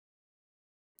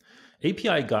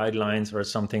API guidelines are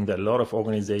something that a lot of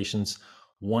organizations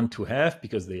want to have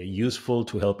because they are useful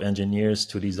to help engineers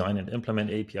to design and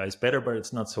implement APIs better, but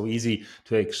it's not so easy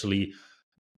to actually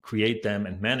create them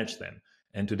and manage them.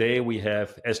 And today we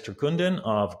have Esther Kundin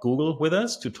of Google with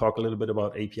us to talk a little bit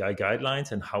about API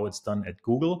guidelines and how it's done at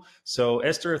Google. So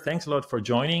Esther, thanks a lot for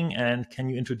joining. And can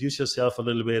you introduce yourself a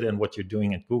little bit and what you're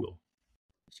doing at Google?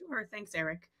 Sure. Thanks,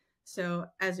 Eric. So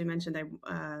as you mentioned,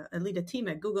 I lead a team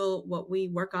at Google. What we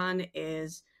work on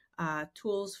is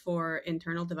tools for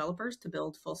internal developers to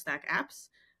build full stack apps.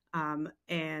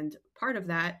 And part of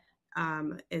that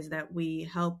is that we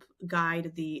help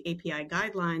guide the API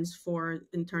guidelines for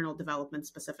internal development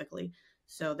specifically.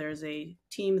 So there's a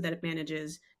team that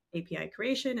manages API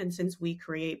creation. And since we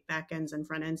create backends and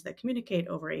front ends that communicate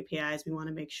over APIs, we want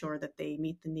to make sure that they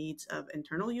meet the needs of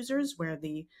internal users, where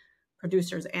the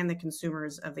producers and the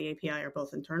consumers of the API are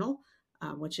both internal,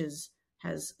 which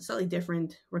has slightly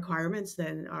different requirements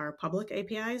than our public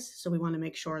APIs. So we want to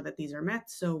make sure that these are met.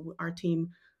 So our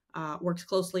team works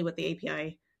closely with the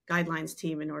API guidelines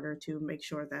team in order to make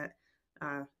sure that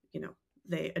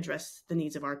they address the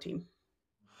needs of our team.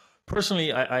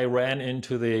 Personally, I ran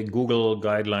into the Google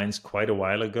guidelines quite a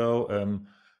while ago.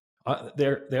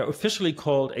 They're officially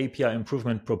called API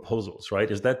improvement proposals, right?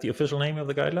 Is that the official name of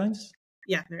the guidelines?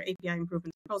 Yeah, they're API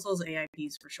improvement proposals,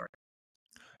 AIPs for short.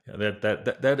 Yeah,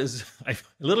 that is a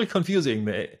little confusing,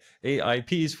 the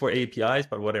AIPs for APIs,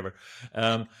 but whatever.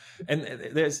 And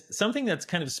there's something that's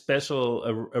kind of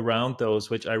special around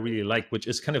those, which I really like, which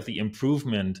is kind of the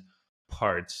improvement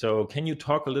part. So can you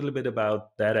talk a little bit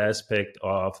about that aspect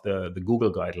of the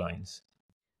Google guidelines?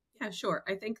 Yeah, sure.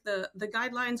 I think the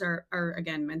guidelines are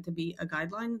again meant to be a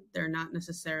guideline. They're not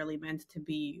necessarily meant to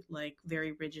be like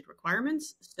very rigid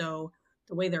requirements. So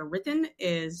the way they're written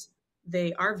is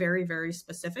they are very, very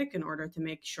specific in order to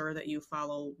make sure that you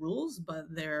follow rules, but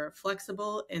they're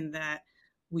flexible in that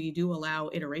we do allow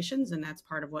iterations, and that's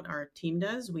part of what our team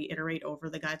does. We iterate over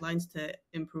the guidelines to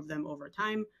improve them over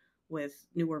time with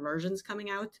newer versions coming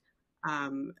out,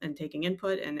 and taking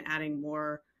input and adding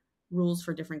more rules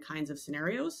for different kinds of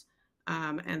scenarios.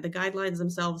 And the guidelines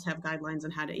themselves have guidelines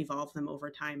on how to evolve them over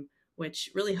time,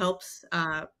 which really helps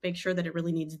make sure that it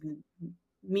really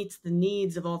meets the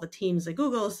needs of all the teams at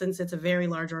Google, since it's a very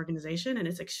large organization and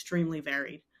it's extremely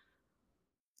varied.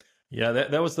 Yeah,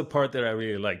 that was the part that I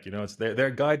really liked. It's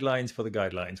their guidelines for the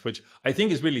guidelines, which I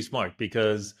think is really smart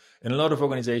because in a lot of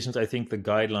organizations, I think the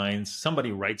guidelines,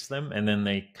 somebody writes them and then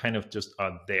they kind of just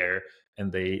are there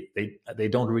and they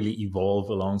don't really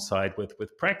evolve alongside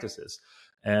with practices.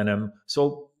 And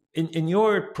so in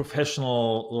your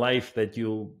professional life that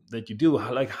you do,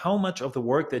 like how much of the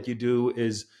work that you do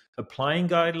is applying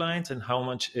guidelines and how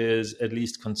much is at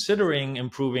least considering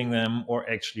improving them or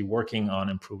actually working on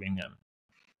improving them?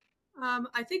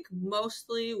 I think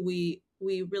mostly we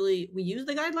use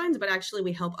the guidelines, but actually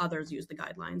we help others use the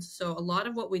guidelines. So a lot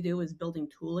of what we do is building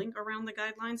tooling around the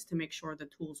guidelines to make sure the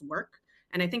tools work.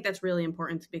 And I think that's really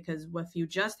important because if you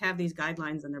just have these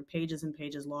guidelines and they're pages and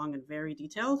pages long and very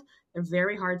detailed, they're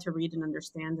very hard to read and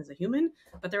understand as a human,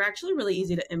 but they're actually really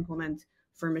easy to implement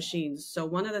for machines. So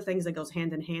one of the things that goes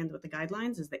hand in hand with the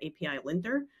guidelines is the API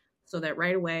linter, so that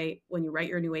right away, when you write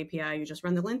your new API, you just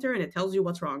run the linter and it tells you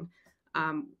what's wrong.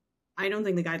 I don't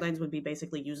think the guidelines would be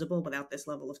basically usable without this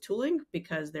level of tooling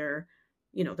because they're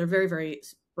very, very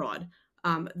broad.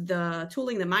 The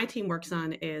tooling that my team works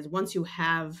on is once you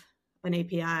have an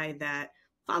API that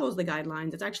follows the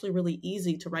guidelines, it's actually really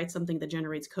easy to write something that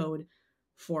generates code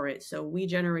for it. So we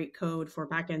generate code for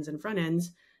backends and front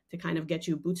ends to kind of get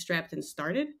you bootstrapped and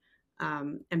started.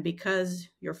 And because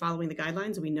you're following the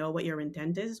guidelines, we know what your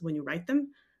intent is when you write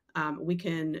them. We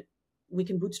can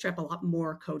bootstrap a lot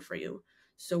more code for you.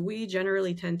 So we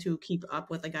generally tend to keep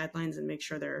up with the guidelines and make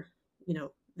sure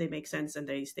they make sense and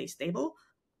they stay stable.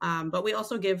 But we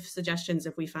also give suggestions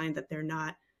if we find that they're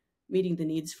not meeting the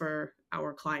needs for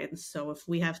our clients. So if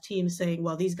we have teams saying,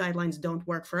 well, these guidelines don't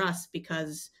work for us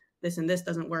because this and this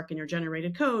doesn't work in your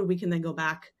generated code, we can then go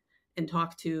back and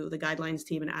talk to the guidelines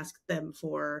team and ask them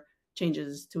for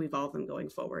changes to evolve them going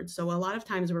forward. So a lot of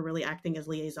times we're really acting as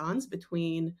liaisons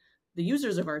between the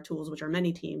users of our tools, which are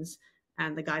many teams,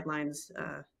 and the guidelines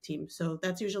team. So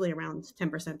that's usually around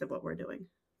 10% of what we're doing.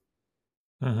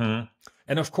 Mm-hmm.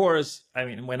 And of course, I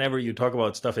mean, whenever you talk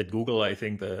about stuff at Google, I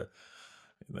think the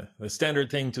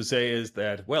standard thing to say is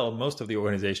that, well, most of the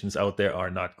organizations out there are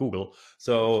not Google.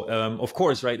 So, of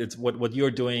course, right, it's what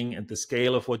you're doing and the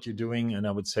scale of what you're doing. And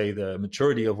I would say the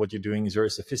maturity of what you're doing is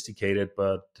very sophisticated,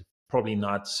 but probably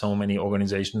not so many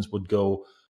organizations would go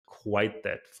quite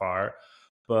that far.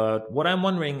 But what I'm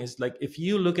wondering is, like, if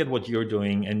you look at what you're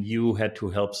doing and you had to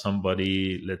help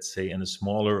somebody, let's say in a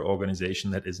smaller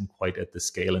organization that isn't quite at the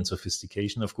scale and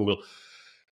sophistication of Google,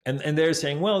 and they're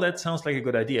saying, well, that sounds like a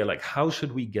good idea. Like, how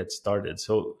should we get started?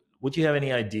 So would you have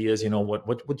any ideas,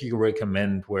 what would you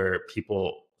recommend where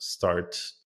people start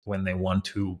when they want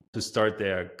to start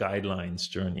their guidelines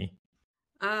journey?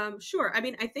 Sure. I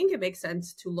mean, I think it makes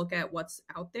sense to look at what's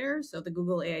out there. So the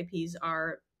Google AIPs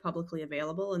are publicly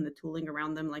available, and the tooling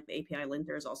around them, like the API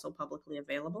linter, is also publicly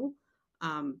available.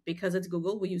 Because it's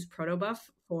Google, we use Protobuf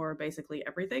for basically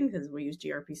everything because we use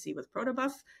gRPC with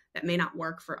Protobuf. That may not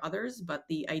work for others, but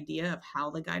the idea of how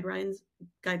the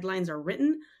guidelines are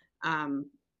written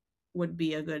would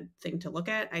be a good thing to look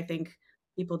at. I think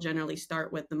people generally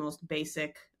start with the most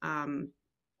basic CRUDL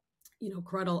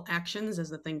actions as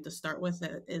the thing to start with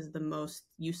that is the most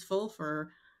useful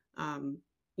for,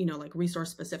 like resource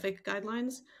specific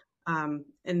guidelines. And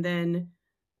then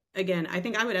again, I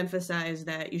think I would emphasize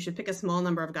that you should pick a small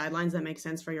number of guidelines that make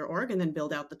sense for your org and then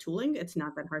build out the tooling. It's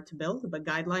not that hard to build, but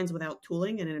guidelines without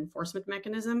tooling and an enforcement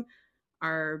mechanism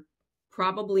are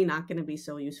probably not going to be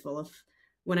so useful. If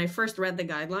when I first read the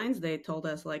guidelines, they told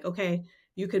us like, okay,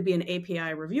 you could be an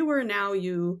API reviewer. Now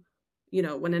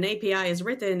when an API is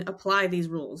written, apply these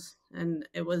rules. And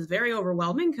it was very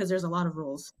overwhelming because there's a lot of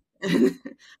rules. And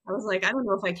I was like, I don't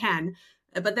know if I can.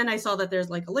 But then I saw that there's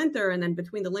like a linter, and then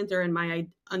between the linter and my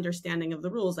understanding of the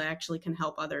rules, I actually can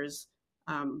help others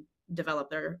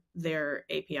develop their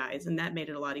APIs, and that made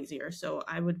it a lot easier. So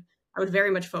I would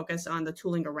very much focus on the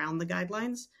tooling around the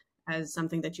guidelines as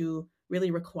something that you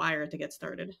really require to get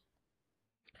started.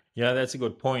 Yeah, that's a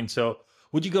good point. So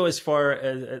would you go as far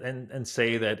as and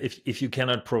say that if you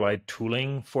cannot provide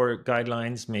tooling for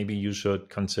guidelines, maybe you should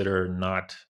consider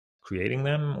not creating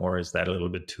them, or is that a little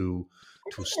bit too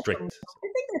strict? I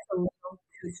think that's a little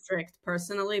too strict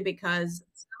personally, because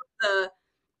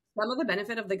some of the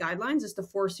benefit of the guidelines is to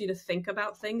force you to think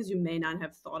about things you may not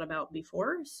have thought about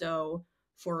before. So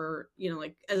for,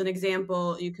 like as an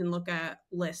example, you can look at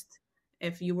list.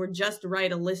 If you were just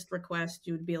write a list request,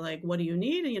 you would be like, what do you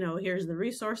need? Here's the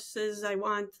resources I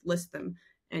want, list them.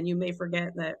 And you may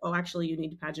forget that, oh, actually you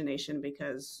need pagination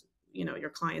because, your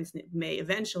clients may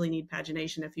eventually need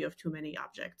pagination if you have too many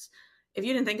objects. If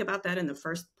you didn't think about that in the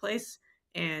first place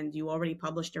and you already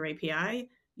published your API,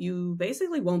 you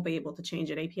basically won't be able to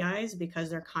change APIs because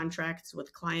their contracts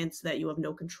with clients that you have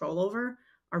no control over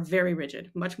are very rigid,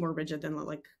 much more rigid than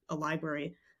like a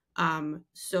library.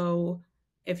 So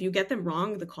if you get them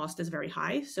wrong, the cost is very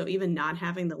high. So even not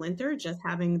having the linter, just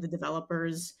having the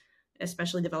developers,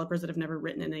 especially developers that have never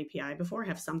written an API before,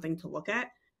 have something to look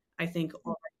at, I think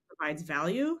already provides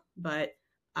value. But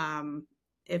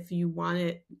if you want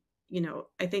it,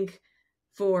 I think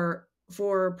for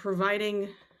providing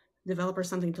developers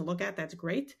something to look at, that's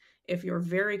great. If you're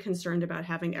very concerned about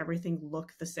having everything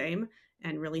look the same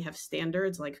and really have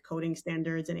standards like coding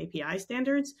standards and API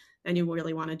standards, then you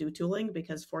really want to do tooling,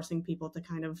 because forcing people to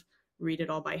kind of read it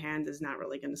all by hand is not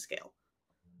really going to scale.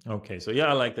 Okay, so yeah,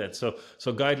 I like that. So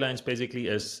guidelines basically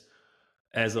as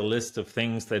a list of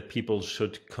things that people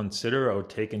should consider or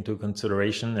take into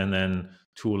consideration, and then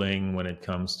tooling when it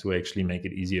comes to actually make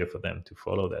it easier for them to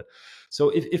follow that. So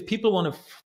if people want to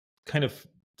kind of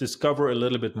discover a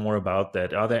little bit more about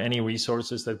that, are there any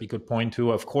resources that we could point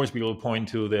to? Of course, we will point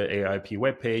to the AIP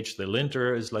webpage. The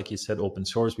linter is, like you said, open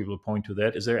source. We will point to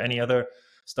that. Is there any other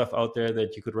stuff out there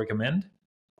that you could recommend?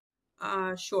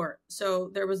 Sure. So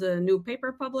there was a new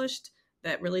paper published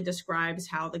that really describes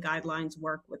how the guidelines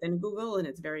work within Google, and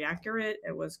it's very accurate.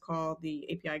 It was called the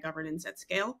API Governance at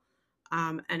Scale.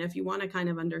 And if you want to kind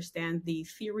of understand the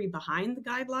theory behind the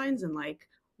guidelines and like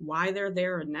why they're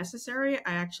there and necessary,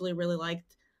 I actually really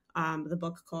liked the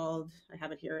book called, I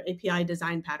have it here, API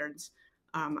Design Patterns.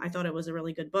 I thought it was a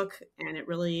really good book, and it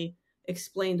really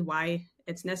explained why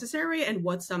it's necessary and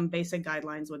what some basic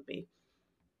guidelines would be.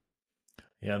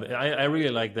 Yeah, I really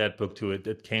like that book too.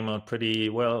 It came out pretty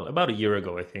well about a year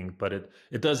ago, I think, but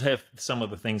it does have some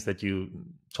of the things that you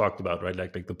talked about, right?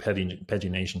 Like the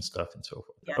pagination stuff and so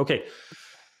forth. Yeah. Okay,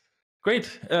 great.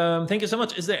 Thank you so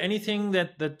much. Is there anything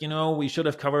that we should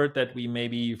have covered that we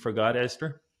maybe forgot,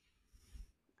 Esther?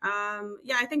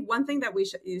 Yeah, I think one thing that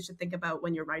you should think about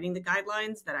when you're writing the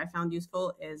guidelines that I found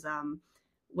useful is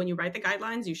when you write the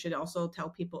guidelines, you should also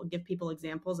give people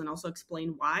examples and also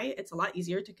explain why. It's a lot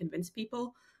easier to convince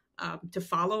people to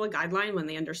follow a guideline when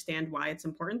they understand why it's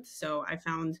important. So I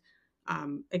found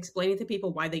explaining to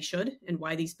people why they should and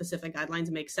why these specific guidelines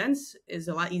make sense is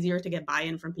a lot easier to get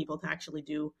buy-in from people to actually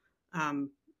do,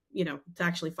 to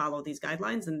actually follow these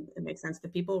guidelines, and it makes sense to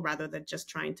people rather than just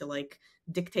trying to like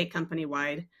dictate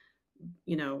company-wide,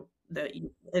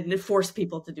 and force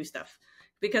people to do stuff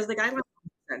because the guidelines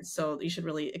make sense. So you should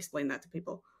really explain that to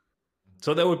people.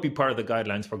 So that would be part of the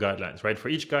guidelines for guidelines, right? For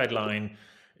each guideline,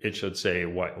 it should say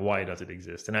why does it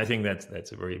exist, and I think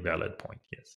that's a very valid point.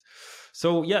 Yes.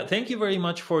 So yeah, thank you very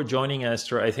much for joining,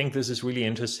 Esther. I think this is really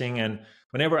interesting, and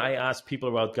whenever I ask people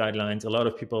about guidelines, a lot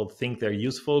of people think they're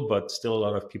useful, but still a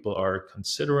lot of people are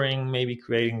considering maybe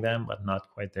creating them, but not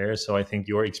quite there. So I think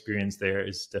your experience there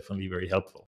is definitely very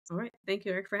helpful. All right. Thank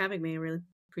you, Eric, for having me. I really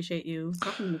appreciate you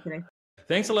talking to me today.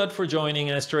 Thanks a lot for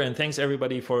joining, Esther, and thanks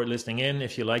everybody for listening in.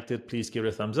 If you liked it, please give it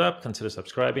a thumbs up, consider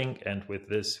subscribing. And with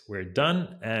this, we're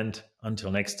done. And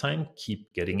until next time,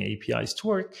 keep getting APIs to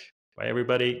work. Bye,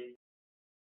 everybody.